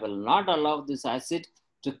me, I will not allow this acid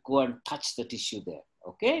to go and touch the tissue there,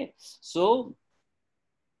 okay? So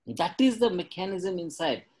that is the mechanism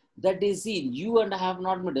inside. That is it. You and I have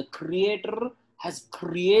not made. The creator has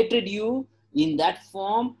created you in that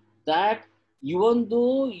form that even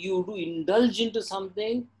though you do indulge into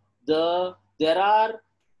something, there are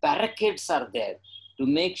barricades are there to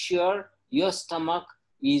make sure your stomach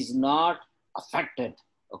is not affected.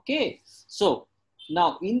 Okay. So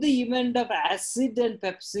now in the event of acid and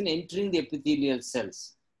pepsin entering the epithelial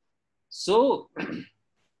cells, so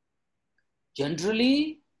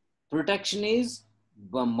generally protection is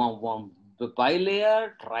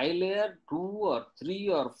bilayer, trilayer, 2 or 3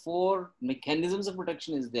 or 4 mechanisms of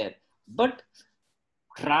protection is there. But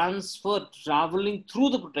traveling through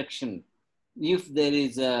the protection, if there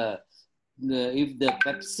is if the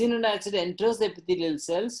pepsin and acid enters the epithelial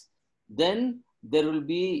cells, then there will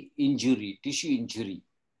be injury, tissue injury.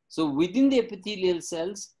 So within the epithelial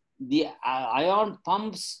cells, the ion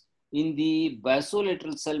pumps in the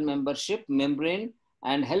basolateral cell membrane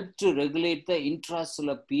and help to regulate the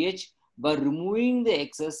intracellular pH by removing the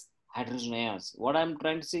excess hydrogen ions. What I'm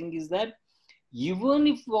trying to say is that even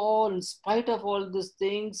if in spite of all these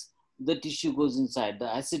things, the tissue goes inside,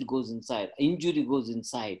 the acid goes inside, injury goes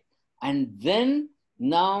inside, and then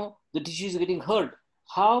now the tissue is getting hurt.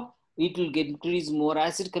 How? It will get increase more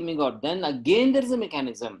acid coming out. Then again, there is a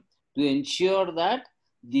mechanism to ensure that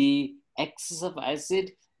the excess of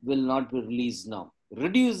acid will not be released now.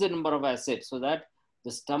 Reduce the number of acid so that the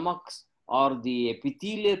stomach's or the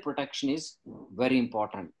epithelial protection is very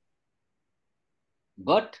important.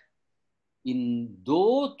 But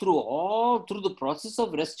through the process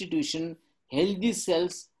of restitution, healthy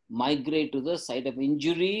cells migrate to the site of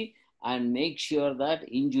injury and make sure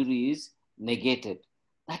that injury is negated.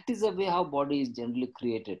 That is the way how body is generally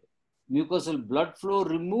created. Mucosal blood flow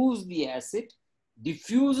removes the acid,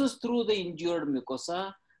 diffuses through the injured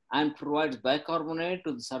mucosa, and provides bicarbonate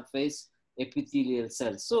to the surface epithelial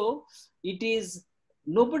cells. So it is,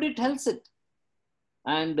 nobody tells it.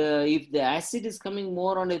 And if the acid is coming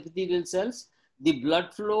more on epithelial cells, the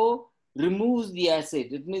blood flow removes the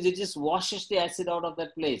acid. It means it just washes the acid out of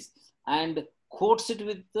that place and coats it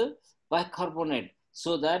with the bicarbonate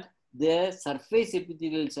so that the surface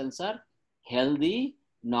epithelial cells are healthy,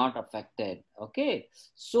 not affected. Okay.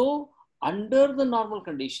 So under the normal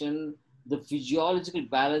condition, the physiological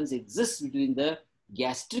balance exists between the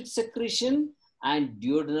gastric secretion and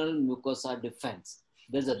duodenal mucosa defense.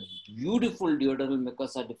 There's a beautiful duodenal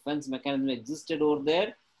mucosa defense mechanism existed over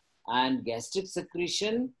there, and gastric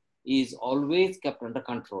secretion is always kept under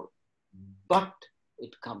control. But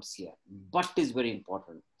it comes here. But is very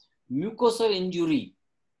important. Mucosal injury.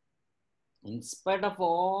 In spite of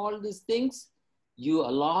all these things, you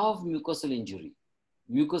allow mucosal injury.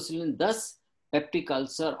 Mucosal, thus peptic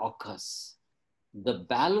ulcer occurs. The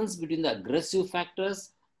balance between the aggressive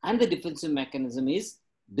factors and the defensive mechanism is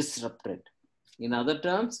disrupted. In other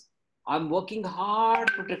terms, I'm working hard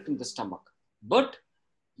protecting the stomach, but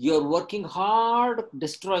you're working hard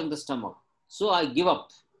destroying the stomach. So I give up.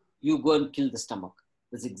 You go and kill the stomach.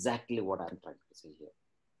 That's exactly what I'm trying to say here.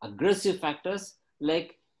 Aggressive factors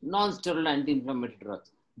like non-steroidal anti-inflammatory drugs.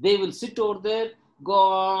 They will sit over there, go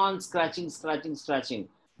on scratching.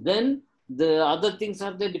 Then the other things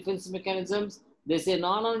are the defense mechanisms. They say,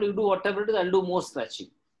 no, you do whatever it is, I'll do more scratching.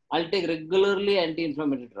 I'll take regularly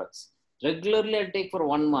anti-inflammatory drugs. Regularly, I'll take for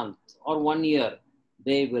 1 month or 1 year.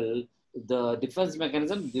 The defense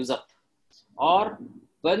mechanism gives up. Or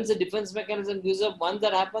once the defense mechanism gives up, once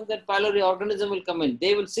that happens, that pylori organism will come in.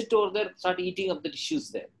 They will sit over there, start eating up the tissues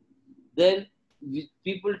there. Then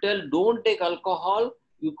people tell, don't take alcohol.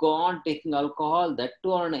 You go on taking alcohol, that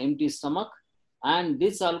too on an empty stomach. And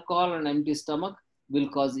this alcohol on an empty stomach will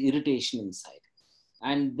cause irritation inside.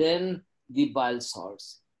 And then the bile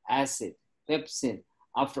salts, acid, pepsin,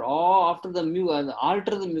 alter the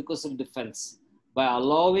mucosal defense by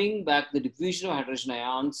allowing back the diffusion of hydrogen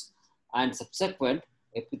ions and subsequent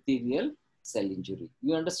epithelial cell injury.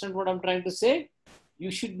 You understand what I'm trying to say?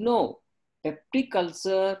 You should know peptic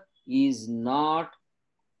ulcer is not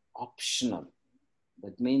optional.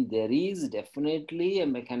 That means there is definitely a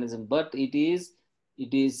mechanism, but it is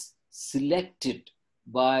selected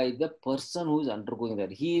by the person who is undergoing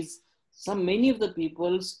that. Many of the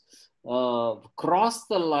peoples cross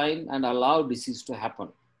the line and allow disease to happen.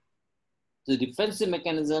 The defensive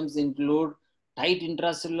mechanisms include tight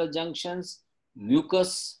intracellular junctions,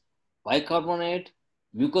 mucus, bicarbonate,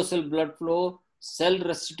 mucosal blood flow, cell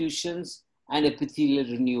restitutions, and epithelial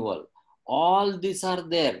renewal. All these are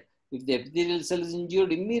there. If the epithelial cell is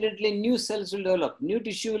injured, immediately new cells will develop, new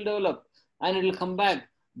tissue will develop, and it will come back.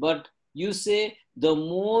 But you say, the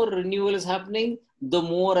more renewal is happening, the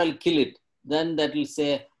more I'll kill it. Then that will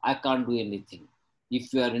say, I can't do anything.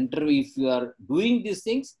 If you are doing these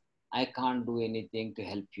things, I can't do anything to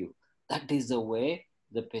help you. That is the way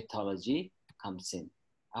the pathology comes in.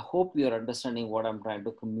 I hope you are understanding what I'm trying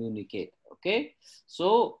to communicate. Okay.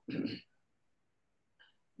 So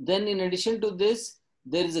then in addition to this,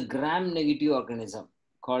 there is a gram-negative organism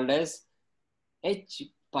called as H.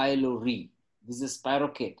 pylori. This is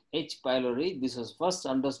spirochete, H. pylori. This was first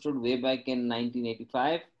understood way back in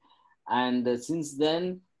 1985. And since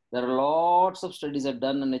then, there are lots of studies are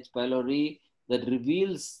done on H. pylori that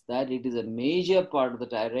reveals that it is a major part of the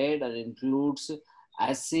thyroid and includes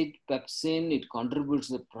acid, pepsin. It contributes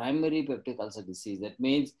to the primary peptic ulcer disease. That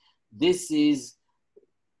means this is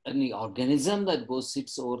an organism that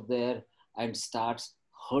sits over there and starts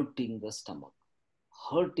hurting the stomach,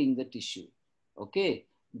 hurting the tissue. Okay.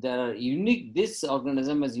 This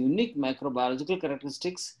organism has unique microbiological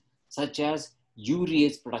characteristics such as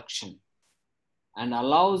urease production and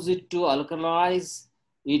allows it to alkalize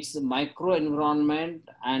its microenvironment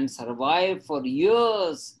and survive for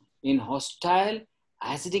years in hostile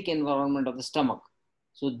acidic environment of the stomach.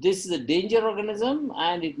 So this is a danger organism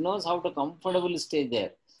and it knows how to comfortably stay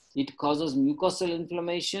there. It causes mucosal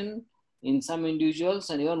inflammation in some individuals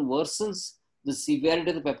and even worsens the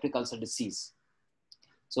severity of the peptic ulcer disease.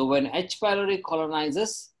 So when H. pylori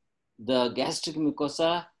colonizes the gastric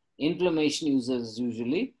mucosa, inflammation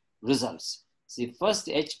usually results. See, first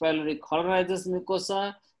H. pylori colonizes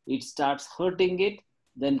mucosa, it starts hurting it,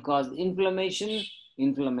 then cause inflammation,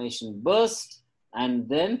 inflammation bursts, and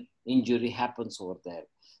then injury happens over there.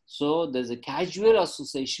 So there's a causal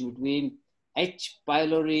association between H.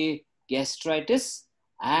 pylori gastritis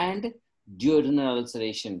and duodenal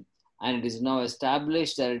ulceration. And it is now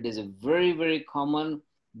established that it is a very, very common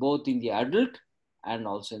both in the adult and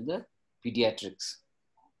also in the pediatrics.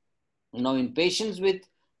 Now in patients with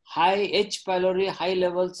high H. pylori, high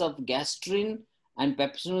levels of gastrin and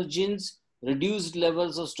pepsinogens, reduced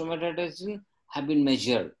levels of stomatitis have been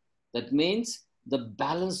measured. That means the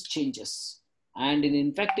balance changes. And in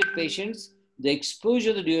infected patients, the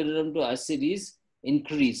exposure of the duodenum to acid is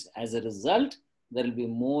increased. As a result, there will be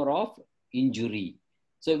more of injury.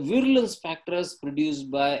 So virulence factors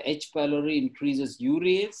produced by H. pylori increases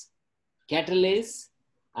urease, catalase,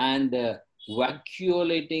 and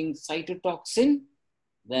vacuolating cytotoxin,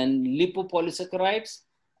 then lipopolysaccharides.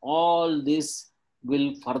 All this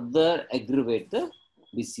will further aggravate the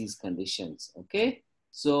disease conditions. Okay,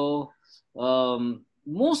 so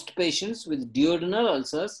most patients with duodenal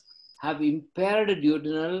ulcers have impaired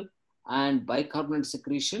duodenal and bicarbonate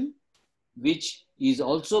secretion, which is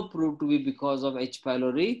also proved to be because of H.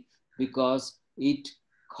 pylori, because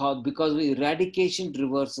the eradication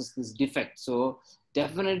reverses this defect. So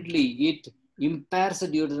definitely it impairs the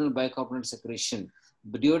duodenal bicarbonate secretion.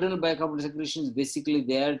 The duodenal bicarbonate secretion is basically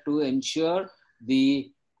there to ensure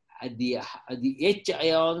the H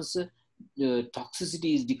ions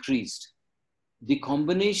toxicity is decreased. The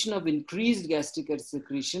combination of increased gastric acid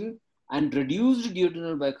secretion and reduced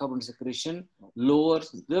duodenal bicarbonate secretion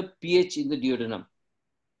lowers the pH in the duodenum,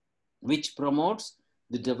 which promotes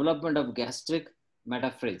the development of gastric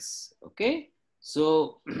metaphyseal. Okay,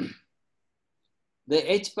 so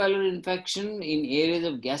the H. pylori infection in areas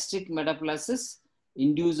of gastric metaplasis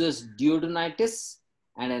induces duodenitis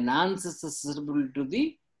and enhances the susceptibility to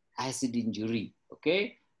the acid injury.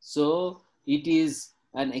 Okay, so it is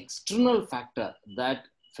an external factor that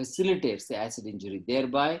facilitates the acid injury,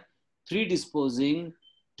 thereby predisposing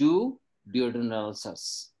to duodenal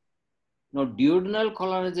ulcers. Now, duodenal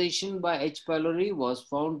colonization by H. pylori was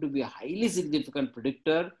found to be a highly significant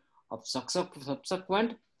predictor of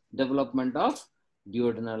subsequent development of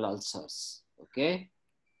duodenal ulcers. Okay.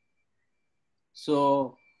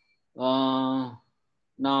 So, now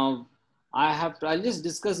I'll just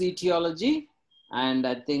discuss etiology, and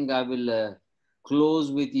I think I will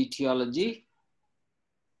close with etiology.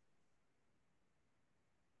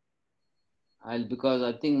 Because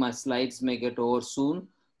I think my slides may get over soon.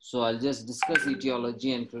 So I'll just discuss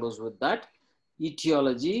etiology and close with that.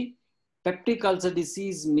 Etiology, peptic ulcer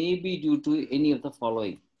disease may be due to any of the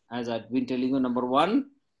following. As I've been telling you, number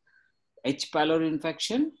one, H. pylori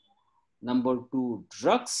infection. Number two,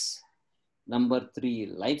 drugs. Number three,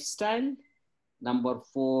 lifestyle. Number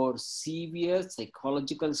four, severe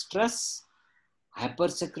psychological stress,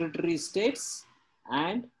 hypersecretory states,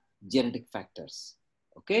 and genetic factors.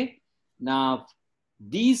 Okay. Now,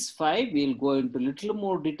 these five we'll go into little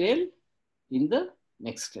more detail in the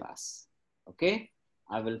next class. Okay.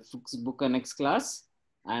 I will book a next class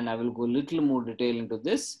and I will go little more detail into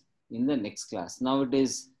this in the next class. Now it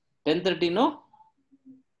is 10:30, no?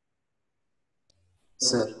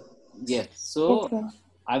 Sir. Yes. So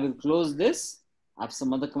I will close this. I have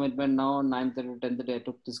some other commitment now, 9:30 to 10:30 I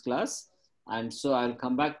took this class. And so I'll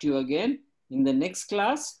come back to you again. In the next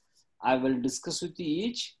class, I will discuss with you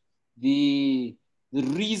each the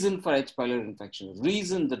reason for H. pylori infection,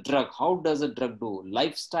 reason, the drug, how does a drug do,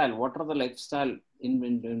 lifestyle, what are the lifestyle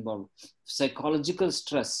involved, psychological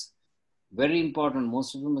stress, very important,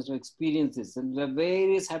 most of you must have experienced this, and the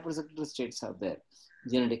various hypersecretory states are there,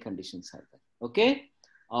 genetic conditions are there. Okay,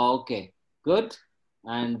 okay, good.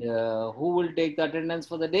 And who will take the attendance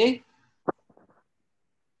for the day?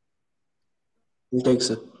 You take,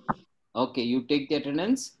 sir. Okay, you take the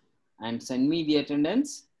attendance and send me the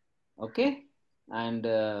attendance. Okay, and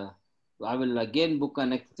I will again book a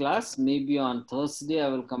next class. Maybe on Thursday I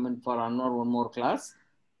will come in for one more class,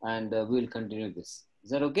 and we will continue this. Is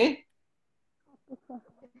that okay?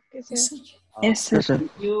 Yes, sir. Yes, sir. Do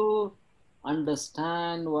you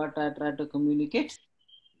understand what I try to communicate?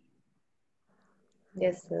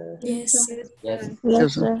 Yes, sir. Yes, sir. Yes.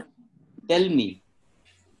 Yes, sir. Tell me,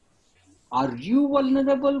 are you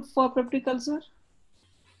vulnerable for peptic ulcer?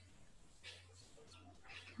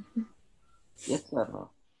 Yes or no?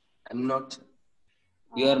 I'm not.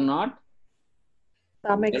 You are not?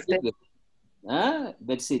 Some Very extent, good.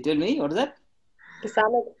 Betsy, tell me, what is that? to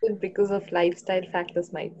some extent, because of lifestyle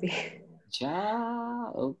factors, might be.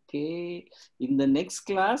 Ja, okay. In the next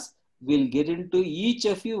class, we'll get into each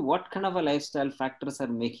of you what kind of a lifestyle factors are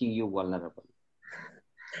making you vulnerable.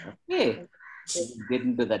 Okay. We'll get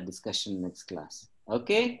into that discussion next class.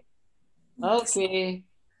 Okay. Okay.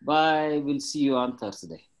 Bye. We'll see you on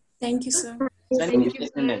Thursday. Thank you, sir. Send me the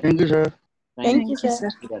attendance. Thank you, sir. Thank you.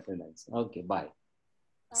 Thank you, sir. Okay. Bye.